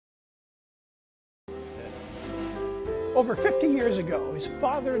Over 50 years ago, his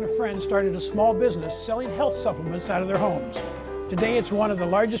father and a friend started a small business selling health supplements out of their homes. Today, it's one of the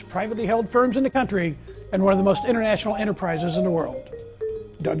largest privately held firms in the country and one of the most international enterprises in the world.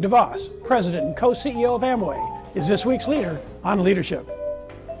 Doug DeVos, president and co-CEO of Amway, is this week's leader on leadership.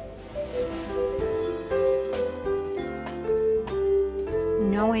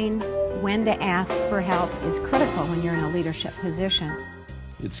 Knowing when to ask for help is critical when you're in a leadership position.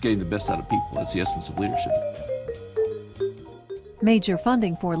 It's getting the best out of people. That's the essence of leadership. Major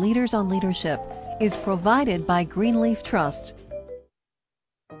funding for Leaders on Leadership is provided by Greenleaf Trust.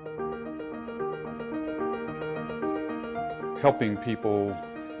 Helping people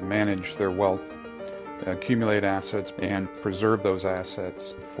manage their wealth, accumulate assets, and preserve those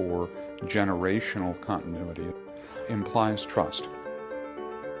assets for generational continuity implies trust.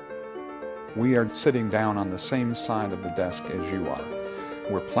 We are sitting down on the same side of the desk as you are.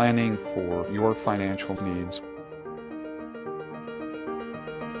 We're planning for your financial needs.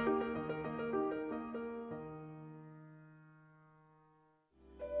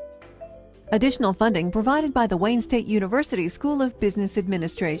 Additional funding provided by the Wayne State University School of Business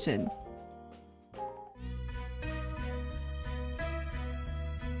Administration.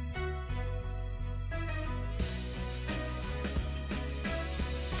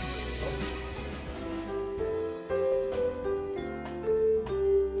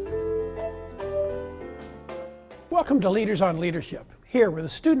 Welcome to Leaders on Leadership, here with a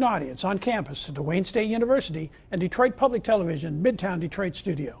student audience on campus at the Wayne State University and Detroit Public Television Midtown Detroit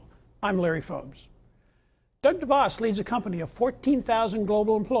studio. I'm Larry Phobes. Doug DeVos leads a company of 14,000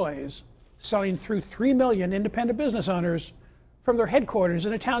 global employees, selling through 3 million independent business owners from their headquarters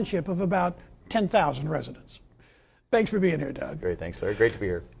in a township of about 10,000 residents. Thanks for being here, Doug. Great, thanks, Larry. Great to be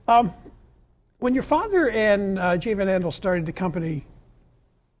here. When your father and Jay Van Andel started the company,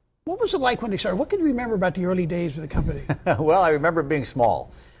 what was it like when they started? What can you remember about the early days of the company? Well, I remember being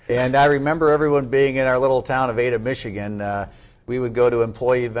small, and I remember everyone being in our little town of Ada, Michigan. We would go to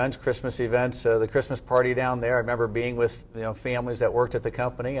employee events, Christmas events, the Christmas party down there. I remember being with families that worked at the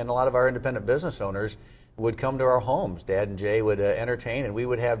company, and a lot of our independent business owners would come to our homes. Dad and Jay would entertain, and we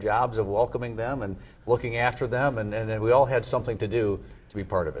would have jobs of welcoming them and looking after them, and we all had something to do to be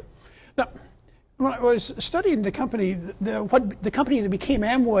part of it. Now, when I was studying the company, the company that became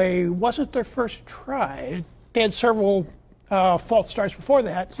Amway wasn't their first try. They had several false starts before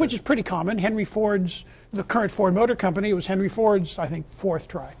that, which is pretty common. Henry Ford's, the current Ford Motor Company, it was Henry Ford's, I think, fourth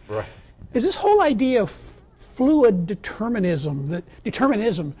try. Right. Is this whole idea of fluid determinism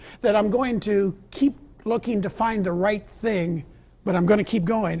that I'm going to keep looking to find the right thing, but I'm going to keep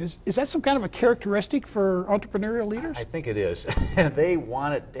going, is that some kind of a characteristic for entrepreneurial leaders? I think it is. Dad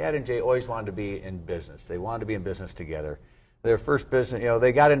and Jay always wanted to be in business. They wanted to be in business together. Their first business,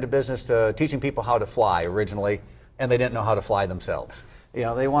 they got into business teaching people how to fly originally, and they didn't know how to fly themselves.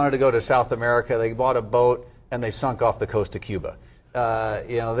 They wanted to go to South America. They bought a boat and they sunk off the coast of Cuba.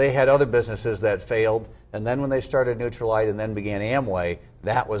 They had other businesses that failed, and then when they started Neutralite and then began Amway,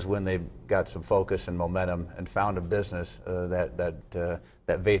 that was when they got some focus and momentum and found a business that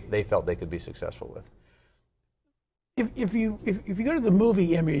they felt they could be successful with. If you go to the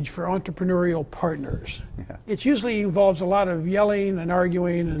movie image for entrepreneurial partners, it usually involves a lot of yelling and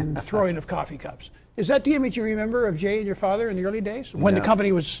arguing and throwing of coffee cups. Is that the image you remember of Jay and your father in the early days, when the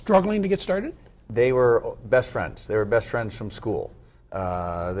company was struggling to get started? They were best friends. They were best friends from school.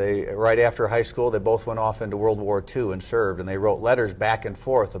 Right after high school, they both went off into World War II and served, and they wrote letters back and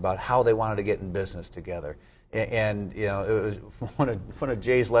forth about how they wanted to get in business together. And it was one of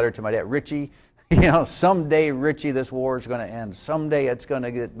Jay's letter to my dad, Richie, someday, Richie, this war is going to end. Someday it's going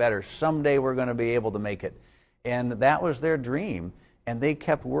to get better. Someday we're going to be able to make it. And that was their dream. And they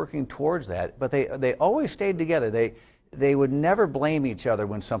kept working towards that, but they always stayed together. They would never blame each other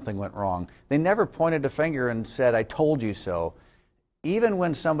when something went wrong. They never pointed a finger and said, "I told you so." Even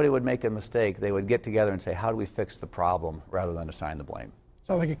when somebody would make a mistake, they would get together and say, "How do we fix the problem?" rather than assign the blame.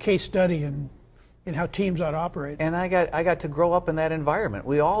 Sounds like a case study in how teams ought to operate. And I got to grow up in that environment.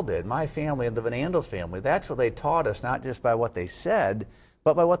 We all did. My family and the Van Andel family. That's what they taught us, not just by what they said,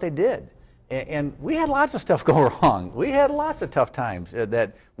 but by what they did. And we had lots of stuff go wrong. We had lots of tough times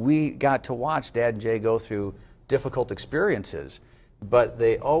that we got to watch Dad and Jay go through difficult experiences. But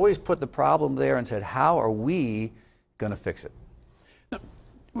they always put the problem there and said, how are we going to fix it?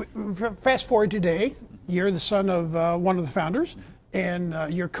 Now, fast forward today, you're the son of one of the founders,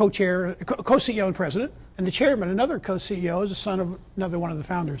 and you're co-CEO and president, and the chairman, another co-CEO, is the son of another one of the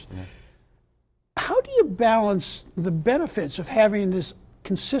founders. Yeah. How do you balance the benefits of having this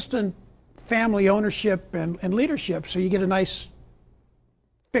consistent family ownership and leadership so you get a nice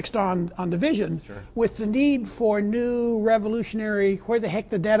fixed on the vision, with the need for new revolutionary, where the heck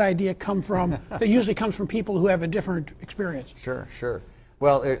did that idea come from, that usually comes from people who have a different experience. Sure, sure.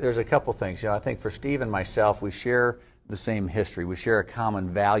 Well, there's a couple things. I think for Steve and myself, we share the same history. We share a common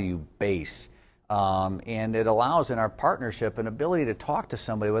value base. And it allows in our partnership an ability to talk to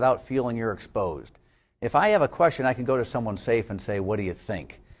somebody without feeling you're exposed. If I have a question, I can go to someone safe and say, what do you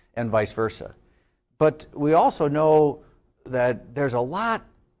think? And vice versa. But we also know that there's a lot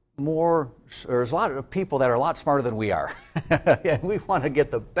of people that are a lot smarter than we are. And we want to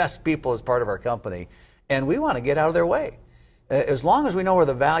get the best people as part of our company, and we want to get out of their way. As long as we know where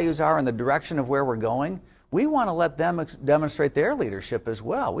the values are and the direction of where we're going, we want to let them demonstrate their leadership as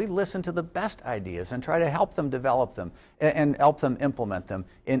well. We listen to the best ideas and try to help them develop them and help them implement them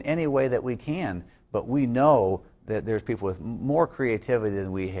in any way that we can. But we know that there's people with more creativity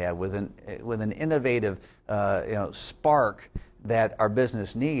than we have, with an innovative spark that our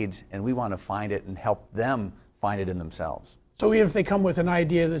business needs, and we want to find it and help them find it in themselves. So even if they come with an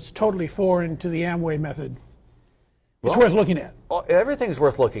idea that's totally foreign to the Amway method, it's worth looking at. Well, everything's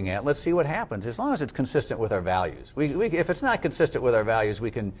worth looking at. Let's see what happens, as long as it's consistent with our values. If it's not consistent with our values,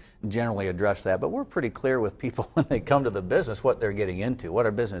 we can generally address that. But we're pretty clear with people when they come to the business what they're getting into, what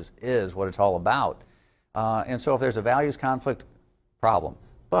our business is, what it's all about. And so if there's a values conflict, problem.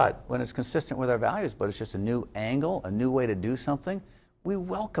 But when it's consistent with our values, but it's just a new angle, a new way to do something, we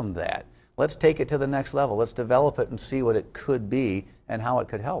welcome that. Let's take it to the next level. Let's develop it and see what it could be and how it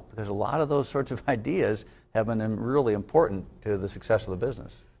could help. Because a lot of those sorts of ideas have been really important to the success of the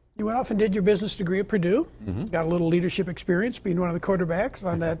business. You went off and did your business degree at Purdue. Got a little leadership experience being one of the quarterbacks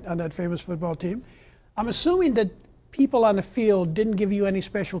on that famous football team. I'm assuming that people on the field didn't give you any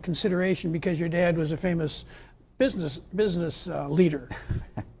special consideration because your dad was a famous business leader.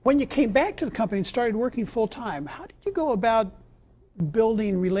 When you came back to the company and started working full time, how did you go about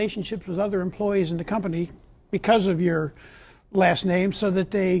building relationships with other employees in the company because of your last name, so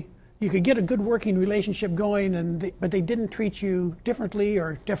that you could get a good working relationship going, but they didn't treat you differently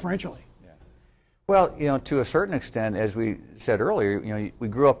or differentially? Yeah. Well, to a certain extent, as we said earlier, we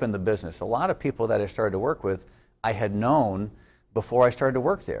grew up in the business. A lot of people that I started to work with, I had known before I started to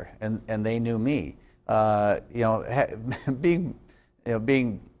work there, and they knew me.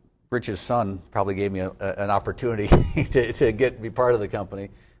 Being Rich's son probably gave me an opportunity to be part of the company.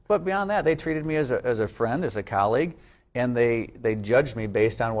 But beyond that, they treated me as a friend, as a colleague, and they judged me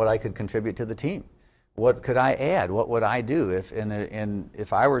based on what I could contribute to the team. What could I add? What would I do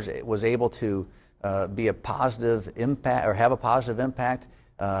if I was able to be a positive impact, or have a positive impact,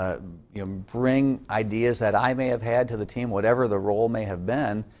 bring ideas that I may have had to the team, whatever the role may have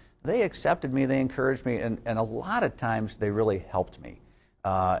been. They accepted me, they encouraged me, and a lot of times they really helped me.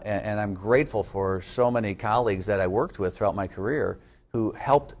 And I'm grateful for so many colleagues that I worked with throughout my career who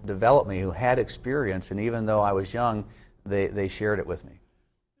helped develop me, who had experience, and even though I was young, they shared it with me.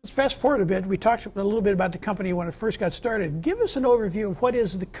 Let's fast forward a bit. We talked a little bit about the company when it first got started. Give us an overview of what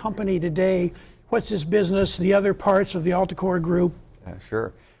is the company today, what's its business, the other parts of the Altacore group.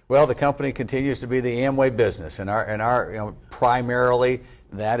 Sure. Well, the company continues to be the Amway business, and our primarily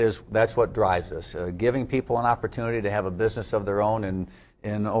that's what drives us. Giving people an opportunity to have a business of their own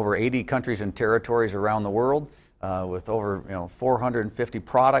in over 80 countries and territories around the world, with over 450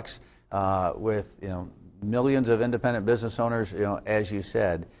 products, with millions of independent business owners, as you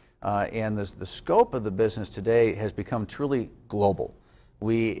said, and the scope of the business today has become truly global.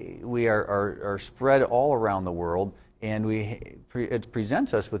 We are spread all around the world. And it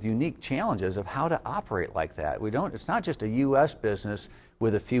presents us with unique challenges of how to operate like that. It's not just a U.S. business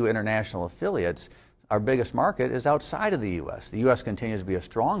with a few international affiliates. Our biggest market is outside of the U.S. The U.S. continues to be a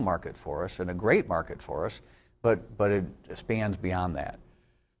strong market for us and a great market for us, but it spans beyond that.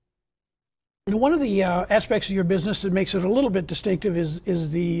 One of the aspects of your business that makes it a little bit distinctive is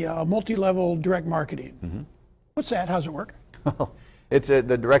the multi-level direct marketing. What's that? How's it work?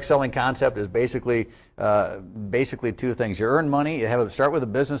 The direct selling concept is basically two things. You earn money. You start with a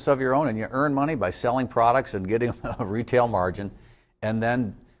business of your own, and you earn money by selling products and getting a retail margin. And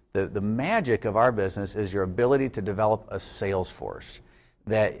then the magic of our business is your ability to develop a sales force,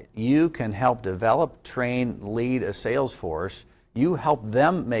 that you can help develop, train, lead a sales force. You help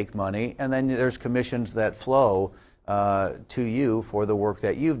them make money, and then there's commissions that flow to you for the work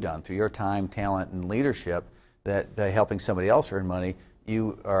that you've done through your time, talent, and leadership. That by helping somebody else earn money,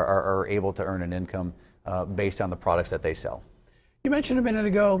 you are able to earn an income based on the products that they sell. You mentioned a minute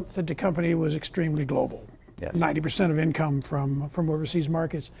ago that the company was extremely global. Yes. 90% of income from overseas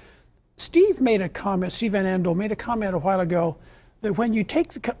markets. Steve Van Andel made a comment a while ago that when you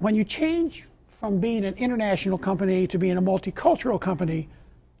change from being an international company to being a multicultural company,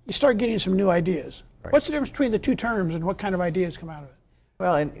 you start getting some new ideas. Right. What's the difference between the two terms and what kind of ideas come out of it?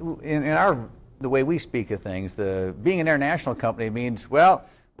 Well, in the way we speak of things, being an international company means, well,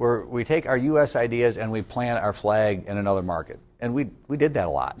 we take our U.S. ideas and we plant our flag in another market. And we did that a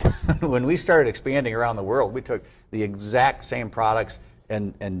lot. When we started expanding around the world, we took the exact same products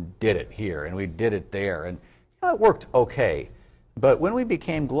and did it here, and we did it there. And it worked okay. But when we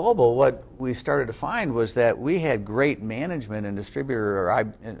became global, what we started to find was that we had great management and distributor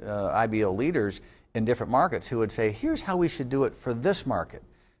or IBO leaders in different markets who would say, here's how we should do it for this market.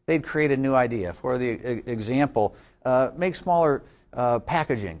 They'd create a new idea. For the example, make smaller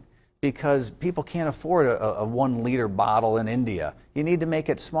packaging, because people can't afford a 1 liter bottle in India. You need to make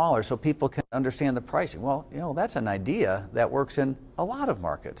it smaller so people can understand the pricing. Well, that's an idea that works in a lot of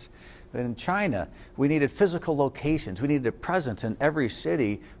markets. In China, we needed physical locations. We needed a presence in every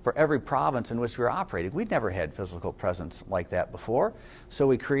city for every province in which we were operating. We'd never had physical presence like that before. So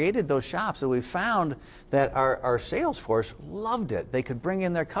we created those shops, and we found that our sales force loved it. They could bring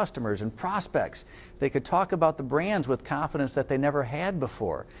in their customers and prospects. They could talk about the brands with confidence that they never had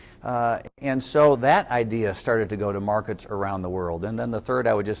before. And so that idea started to go to markets around the world. And then the third,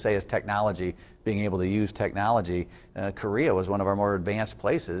 I would just say, is technology, being able to use technology. Korea was one of our more advanced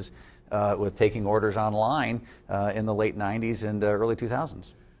places with taking orders online in the late 90s and early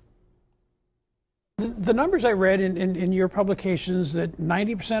 2000s. The numbers I read in your publications that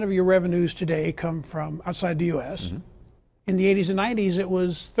 90% of your revenues today come from outside the U.S. Mm-hmm. In the 80s and 90s, it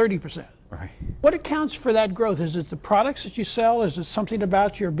was 30%. Right. What accounts for that growth? Is it the products that you sell? Is it something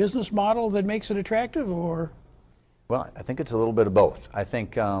about your business model that makes it attractive, or? Well, I think it's a little bit of both. I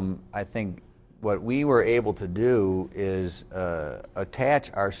think what we were able to do is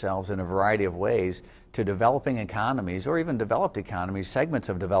attach ourselves in a variety of ways to developing economies, or even developed economies, segments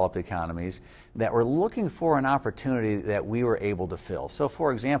of developed economies that were looking for an opportunity that we were able to fill. So,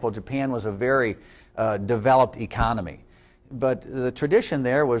 for example, Japan was a very developed economy, but the tradition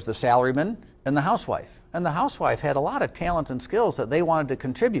there was the salaryman and the housewife. And the housewife had a lot of talents and skills that they wanted to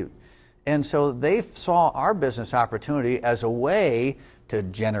contribute. And so they saw our business opportunity as a way to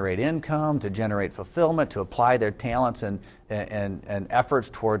generate income, to generate fulfillment, to apply their talents and efforts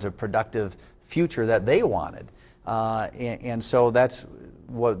towards a productive future that they wanted. And so that's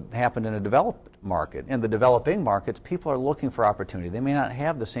what happened in a developed market. In the developing markets, people are looking for opportunity. They may not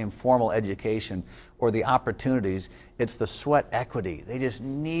have the same formal education or the opportunities. It's the sweat equity. They just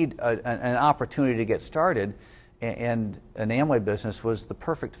need an opportunity to get started. And an Amway business was the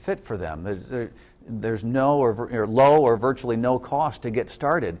perfect fit for them. There's no or low or virtually no cost to get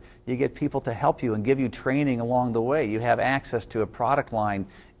started. You get people to help you and give you training along the way. You have access to a product line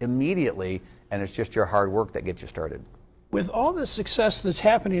immediately, and it's just your hard work that gets you started. With all the success that's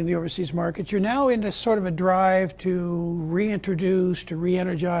happening in the overseas markets, you're now into sort of a drive to reintroduce, to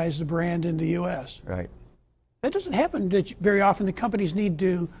re-energize the brand in the U.S. Right. That doesn't happen very often. The companies need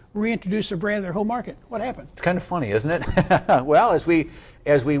to reintroduce their brand to their home market. What happened? It's kind of funny, isn't it? Well, as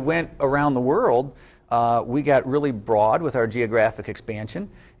we went around the world, we got really broad with our geographic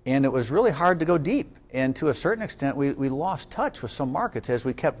expansion, and it was really hard to go deep. And to a certain extent, we lost touch with some markets as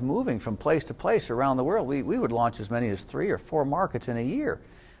we kept moving from place to place around the world. We would launch as many as 3 or 4 markets in a year.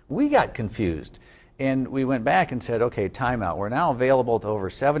 We got confused, and we went back and said, okay, time out. We're now available to over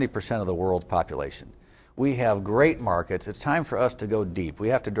 70% of the world's population. We have great markets. It's time for us to go deep. We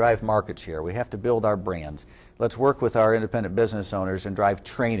have to drive market share. We have to build our brands. Let's work with our independent business owners and drive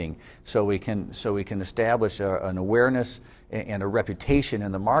training so we can establish an awareness and a reputation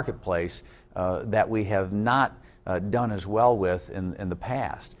in the marketplace that we have not done as well with in the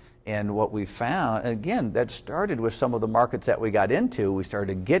past. And what we found, again, that started with some of the markets that we got into. We started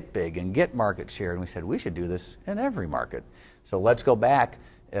to get big and get market share, and we said we should do this in every market. So let's go back.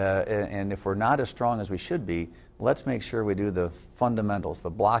 And if we're not as strong as we should be, let's make sure we do the fundamentals, the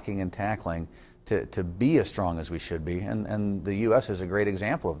blocking and tackling to be as strong as we should be. And the U.S. is a great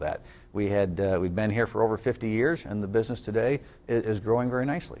example of that. We've been here for over 50 years, and the business today is growing very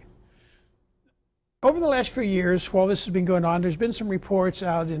nicely. Over the last few years, while this has been going on, there's been some reports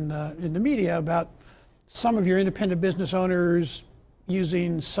out in the media about some of your independent business owners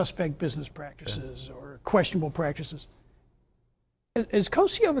using suspect business practices or questionable practices. As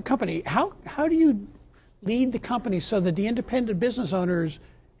co-CEO of a company, how do you lead the company so that the independent business owners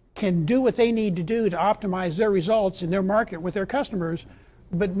can do what they need to do to optimize their results in their market with their customers,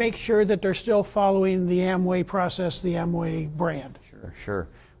 but make sure that they're still following the Amway process, the Amway brand? Sure.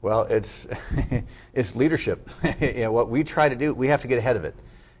 Well, it's leadership. What we try to do, we have to get ahead of it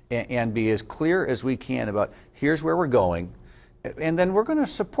and be as clear as we can about here's where we're going, and then we're going to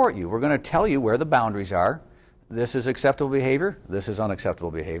support you. We're going to tell you where the boundaries are. this is acceptable behavior, this is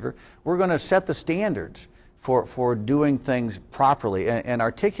unacceptable behavior. We're going to set the standards for doing things properly and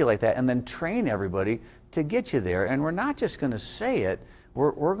articulate that, and then train everybody to get you there. And we're not just going to say it,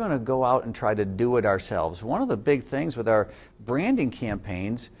 we're going to go out and try to do it ourselves. One of the big things with our branding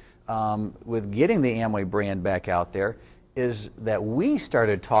campaigns, with getting the Amway brand back out there, is that we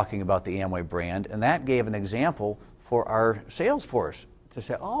started talking about the Amway brand, and that gave an example for our sales force to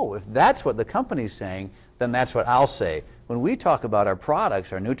say, oh, if that's what the company's saying, then that's what I'll say. When we talk about our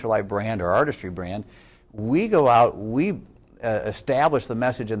products, our Nutrilite brand, our Artistry brand, we go out, we establish the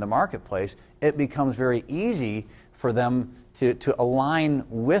message in the marketplace. It becomes very easy for them to align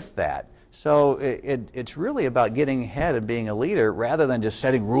with that. So it's really about getting ahead and being a leader rather than just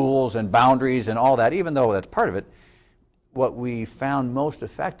setting rules and boundaries and all that, even though that's part of it. What we found most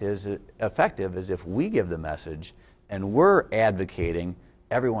effective is if we give the message and we're advocating,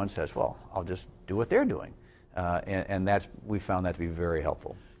 everyone says, well, I'll just do what they're doing. And we found that to be very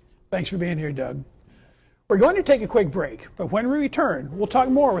helpful. Thanks for being here, Doug. We're going to take a quick break, but when we return, we'll talk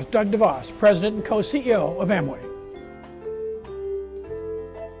more with Doug DeVos, President and Co-CEO of Amway.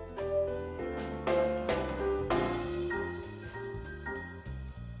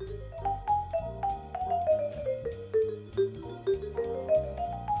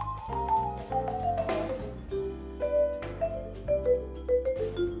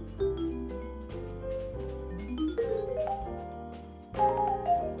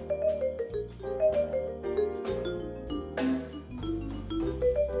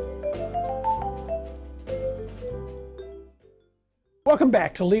 Welcome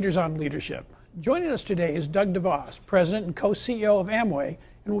back to Leaders on Leadership. Joining us today is Doug DeVos, President and Co-CEO of Amway,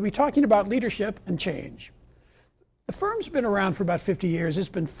 and we'll be talking about leadership and change. The firm's been around for about 50 years. It's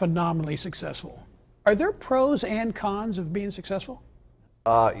been phenomenally successful. Are there pros and cons of being successful?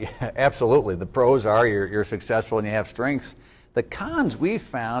 Yeah, absolutely. The pros are you're successful and you have strengths. The cons we've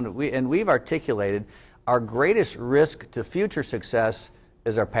found, and we've articulated, our greatest risk to future success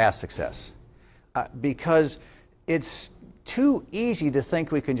is our past success. Because it's too easy to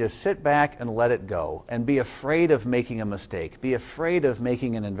think we can just sit back and let it go and be afraid of making a mistake, be afraid of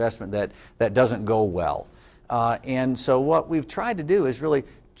making an investment that doesn't go well. And so what we've tried to do is really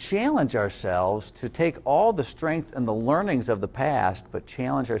challenge ourselves to take all the strength and the learnings of the past, but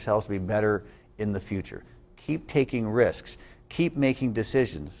challenge ourselves to be better in the future. Keep taking risks, keep making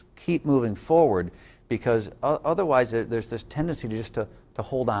decisions, keep moving forward, because otherwise there's this tendency to just to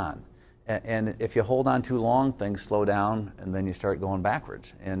hold on. And if you hold on too long, things slow down and then you start going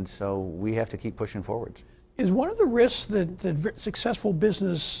backwards. And so we have to keep pushing forwards. Is one of the risks that successful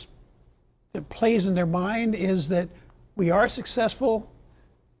business that plays in their mind is that we are successful,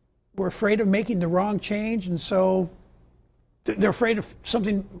 we're afraid of making the wrong change, and so they're afraid of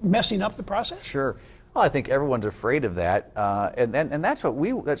something messing up the process? Sure. Well, I think everyone's afraid of that. And that's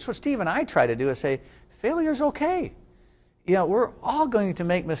what Steve and I try to do, is say, failure's okay. You know, we're all going to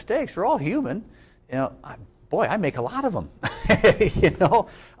make mistakes. We're all human. You know, boy, I make a lot of them. You know,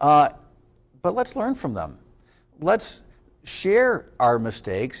 but let's learn from them. Let's share our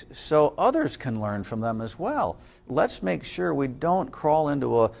mistakes so others can learn from them as well. Let's make sure we don't crawl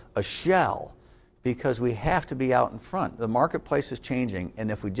into a shell, because we have to be out in front. The marketplace is changing, and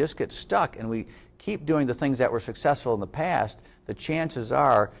if we just get stuck and we keep doing the things that were successful in the past, the chances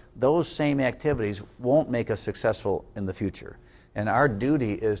are those same activities won't make us successful in the future. And our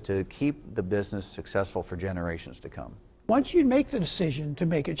duty is to keep the business successful for generations to come. Once you make the decision to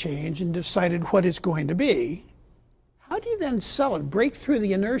make a change and decided what it's going to be, how do you then sell it? Break through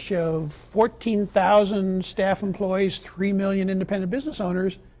the inertia of 14,000 staff employees, 3 million independent business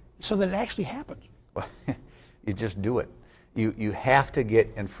owners, so that it actually happens? You just do it. You have to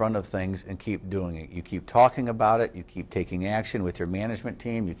get in front of things and keep doing it. You keep talking about it. You keep taking action with your management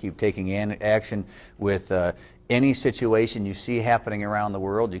team. You keep taking action with any situation you see happening around the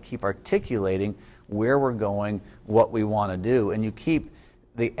world. You keep articulating where we're going, what we want to do, and you keep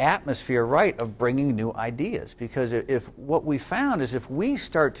the atmosphere right of bringing new ideas. Because if what we found is if we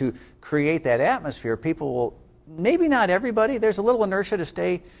start to create that atmosphere, people will, maybe not everybody, there's a little inertia to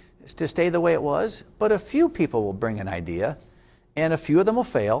stay the way it was, but a few people will bring an idea, and a few of them will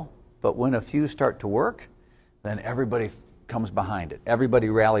fail, but when a few start to work, then everybody comes behind it. Everybody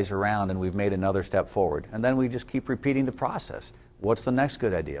rallies around, and we've made another step forward. And then we just keep repeating the process. What's the next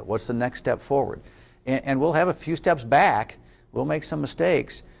good idea? What's the next step forward? And we'll have a few steps back, we'll make some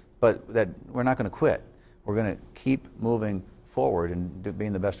mistakes, but that we're not going to quit. We're going to keep moving forward and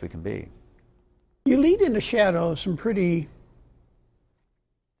being the best we can be. You lead in the shadow of some pretty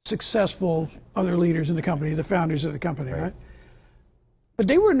successful other leaders in the company, the founders of the company, right? But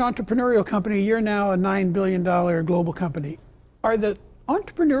they were an entrepreneurial company. You're now a $9 billion global company. Are the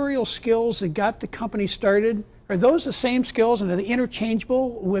entrepreneurial skills that got the company started, are those the same skills, and are they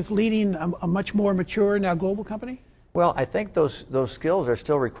interchangeable with leading a much more mature, now global company? Well, I think those skills are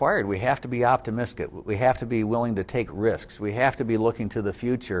still required. We have to be optimistic. We have to be willing to take risks. We have to be looking to the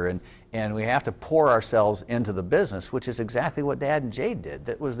future, and we have to pour ourselves into the business, which is exactly what Dad and Jade did.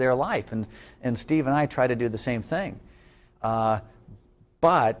 That was their life, and Steve and I try to do the same thing.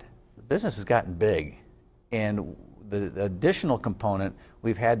 But the business has gotten big, and the additional component,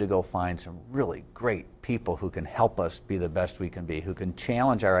 we've had to go find some really great people who can help us be the best we can be, who can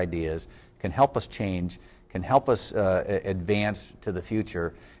challenge our ideas, can help us change, can help us advance to the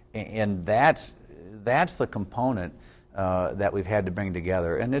future, and that's the component that we've had to bring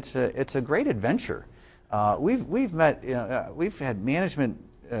together, and it's a great adventure. We've met, we've had management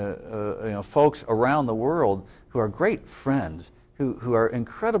folks around the world who are great friends, who are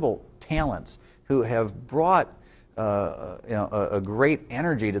incredible talents, who have brought a great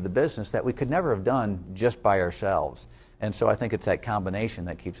energy to the business that we could never have done just by ourselves, and so I think it's that combination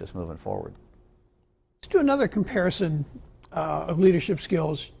that keeps us moving forward. Let's do another comparison of leadership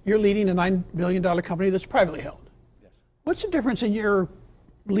skills. You're leading a $9 billion company that's privately held. Yes. What's the difference in your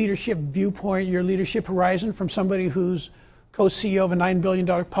leadership viewpoint, your leadership horizon, from somebody who's co-CEO of a $9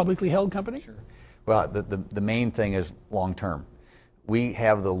 billion publicly held company? Sure. Well, the main thing is long term. We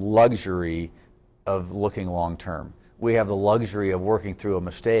have the luxury of looking long term. We have the luxury of working through a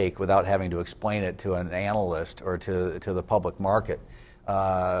mistake without having to explain it to an analyst or to the public market.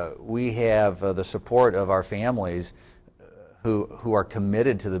 We have the support of our families who are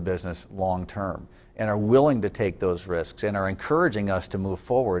committed to the business long term and are willing to take those risks and are encouraging us to move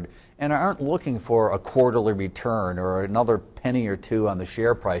forward and aren't looking for a quarterly return or another penny or two on the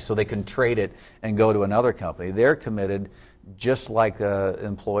share price so they can trade it and go to another company. They're committed, just like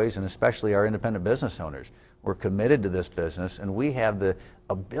employees and especially our independent business owners. We're committed to this business, and we have the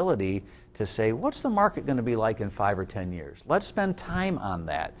ability to say, what's the market going to be like in 5 or 10 years? Let's spend time on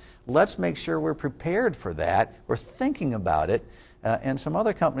that. Let's make sure we're prepared for that. We're thinking about it, and some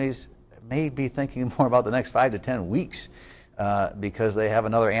other companies may be thinking more about the next 5 to 10 weeks because they have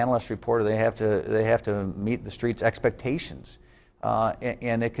another analyst report, or they have to meet the street's expectations.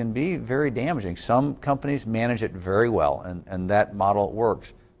 And it can be very damaging. Some companies manage it very well, and that model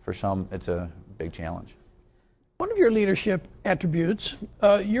works. For some, it's a big challenge. One of your leadership attributes,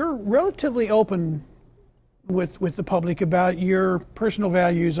 you're relatively open with the public about your personal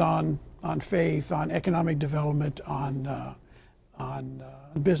values on faith, on economic development, on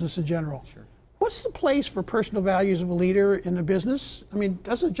business in general. Sure. What's the place for personal values of a leader in a business? I mean,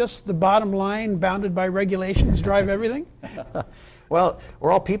 doesn't just the bottom line, bounded by regulations, drive everything? Well,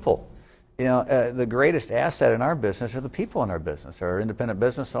 we're all people. You know, the greatest asset in our business are the people in our business, our independent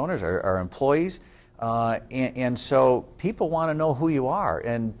business owners, our employees. And so people want to know who you are,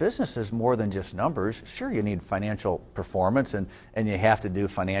 and business is more than just numbers. Sure, you need financial performance, and you have to do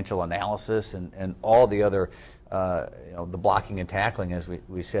financial analysis and all the other, the blocking and tackling, as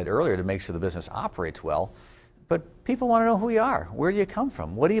we said earlier, to make sure the business operates well. But people want to know who you are. Where do you come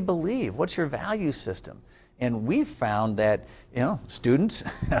from? What do you believe? What's your value system? And we've found that, students,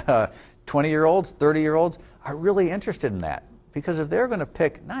 20-year-olds, 30-year-olds are really interested in that, because if they're going to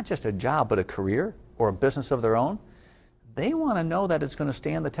pick not just a job but a career or a business of their own, they want to know that it's going to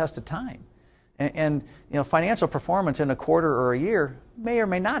stand the test of time. And financial performance in a quarter or a year may or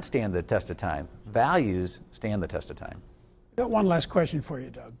may not stand the test of time. Values stand the test of time. Got one last question for you,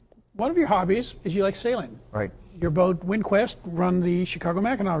 Doug. One of your hobbies is you like sailing. Right. Your boat, WindQuest, run the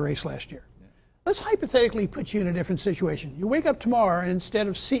Chicago-Mackinac race last year. Let's hypothetically put you in a different situation. You wake up tomorrow, and instead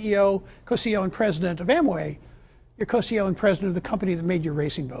of CEO, co-CEO, and president of Amway, you're co-CEO and president of the company that made your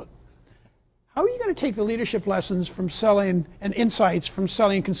racing boat. How are you going to take the leadership lessons from selling and insights from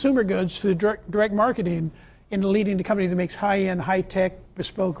selling consumer goods to direct marketing into leading the company that makes high-end, high-tech,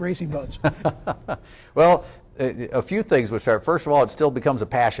 bespoke racing boats? Well, a few things would start. First of all, it still becomes a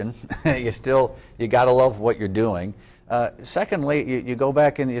passion. You got to love what you're doing. Secondly, you go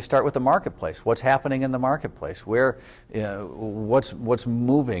back and you start with the marketplace. What's happening in the marketplace? Where, what's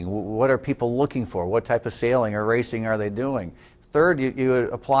moving? What are people looking for? What type of sailing or racing are they doing? Third, you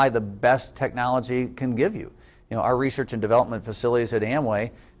apply the best technology can give you. Our research and development facilities at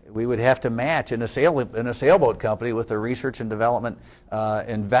Amway, we would have to match in a sailboat company with the research and development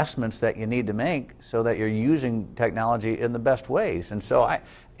investments that you need to make so that you're using technology in the best ways. And so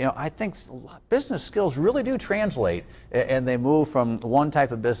I think business skills really do translate, and they move from one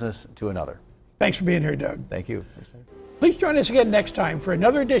type of business to another. Thanks for being here, Doug. Thank you. Please join us again next time for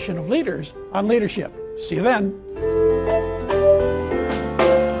another edition of Leaders on Leadership. See you then.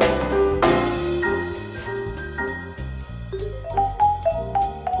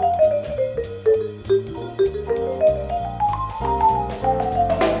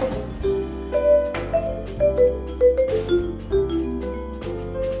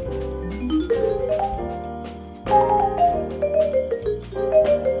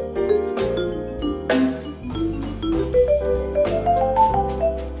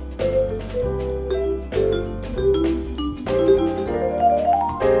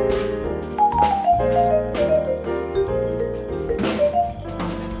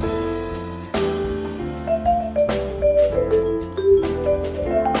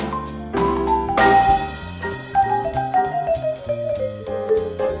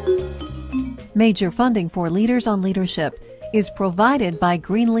 Major funding for Leaders on Leadership is provided by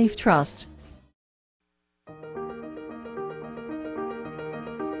Greenleaf Trust.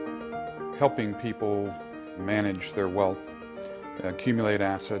 Helping people manage their wealth, accumulate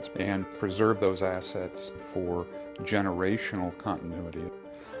assets, and preserve those assets for generational continuity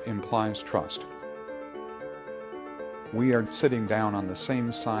implies trust. We are sitting down on the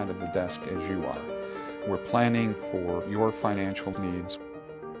same side of the desk as you are. We're planning for your financial needs.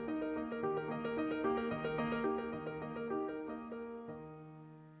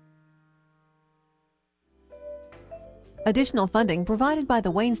 Additional funding provided by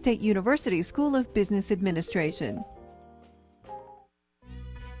the Wayne State University School of Business Administration.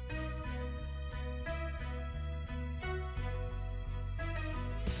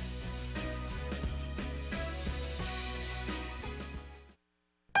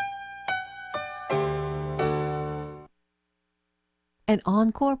 An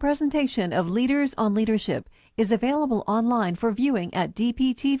encore presentation of Leaders on Leadership is available online for viewing at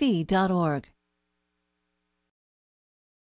dptv.org.